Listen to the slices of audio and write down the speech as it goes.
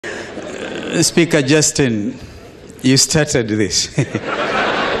Speaker Justin, you started this.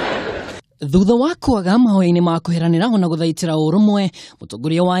 Thutha wa kuaga mahoya-ini ma kuhiranira ona guthaitira urumwe,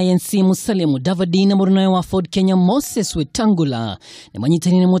 mutongoria wa ANC Musalia Mudavadi na murunawe wa Ford Kenya Moses Wetangula ni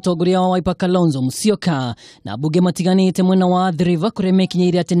manyitanire mutongoria wa Wiper Kalonzo Musyoka na bunge matiganite mwena wa Athi River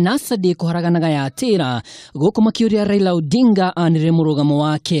kuremekinyeire ati nasadi kuharaganaga ya atira guku makiuria Raila Odinga anire murugamo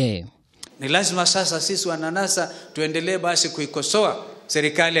wake. Ni lazima sasa sisi wananasa tuendelee basi kuikosoa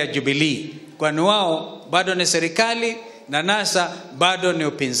serikali ya Jubilee, kwani wao bado ni serikali na NASA bado ni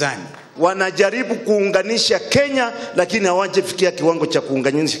upinzani. Wanajaribu kuunganisha Kenya lakini hawajafikia kiwango cha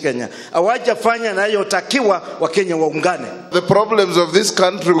kuunganisha Kenya. Hawajafanya nayotakiwa wa Kenya waungane. The problems of this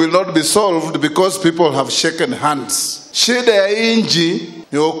country will not be solved because people have shaken hands. Shida ya nchi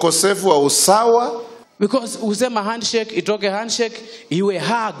ni ukosefu wa usawa. Because usema handshake itoke handshake iwe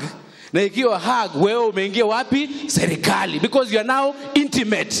hug. Na ikiwa hug wewe umeingia wapi? Serikali. Because you are now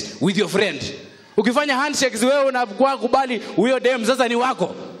intimate with your friend. Ukifanya handshakes wewe unakuwa kubali huyo dem sasa ni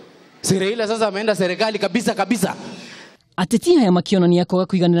wako. Raila sasa ameenda serikali kabisa. Ateti haya makionania kwa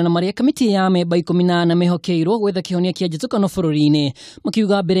kuiganira na maria kamiti ya meba 18 mehokeirwo gwetha kihonia kia njĩtũkano bũrũri-inĩ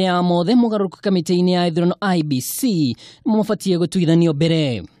makiuga mbere ya mothe mogaruruku kamiti-ini ya ithurano IEBC mafatie gũtuithanio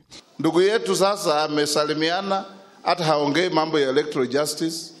mbere. Ndugu yetu sasa amesalimiana hata haongei mambo ya electoral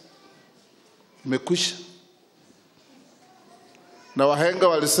justice. Imekwisha. Na wahenga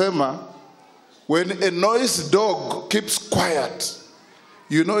walisema when a noisy dog keeps quiet,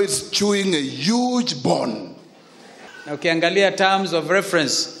 you know it's chewing a huge bone. Na ukiangalia terms of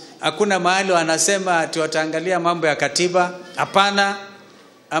reference, hakuna mahali wanasema ati wataangalia mambo ya katiba, hapana,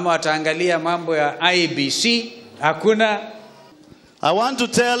 ama wataangalia mambo ya IEBC, hakuna. I want to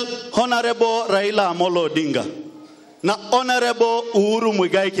tell Honorable Raila Odinga na Honorable Uhuru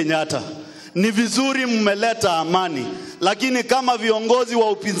Muigai Kenyatta, ni vizuri mmeleta amani, lakini kama viongozi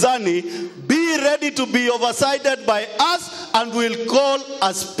wa upinzani, be ready to be oversighted by us and we'll call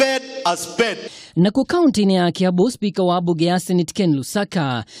a spade a spade. Na ku kaunti-ini ya Kiambu, speaker wa bunge ya Senate Ken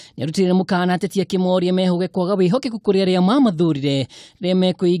Lusaka ni arutire mukana ateti ya kimoria mehuge kwaga wihokeku kuri aria mamathurire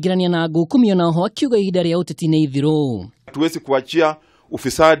reme kuingirania na ngukumi ona ho akiuga ihinda ria uteti ni ithiru. Tuwezi kuachia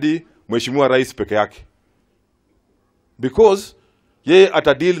ufisadi mheshimiwa rais peke yake, because yeye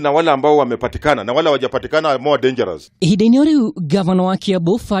atadili na wale ambao wamepatikana na wale hawajapatikana are more dangerous. Ihinda-ini riu governor wa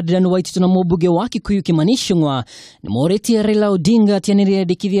Kiambu Ferdinand Waititu na mubunge wa Kikuyu Kimanishung'wa ni moretie Raila Odinga atianirie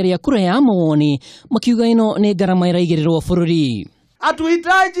ndikithia ria kura ya mawoni makiuga ino ni garama iraigirirwo bururi.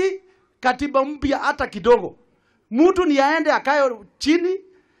 Hatuhitaji katiba mpya hata kidogo. Mtu ni aende akae chini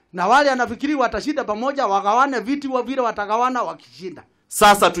na wale anafikiri watashinda pamoja wagawane viti wa vile watagawana wakishinda.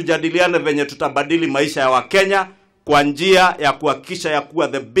 Sasa tujadiliane venye tutabadili maisha ya Wakenya kwa njia ya kuhakikisha ya kuwa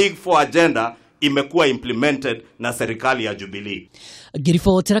the big four agenda imekuwa implemented na serikali ya Jubilee.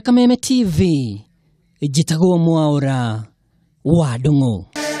 Girifotera Kameme TV, Jitagwo Mwaura, Wadungu.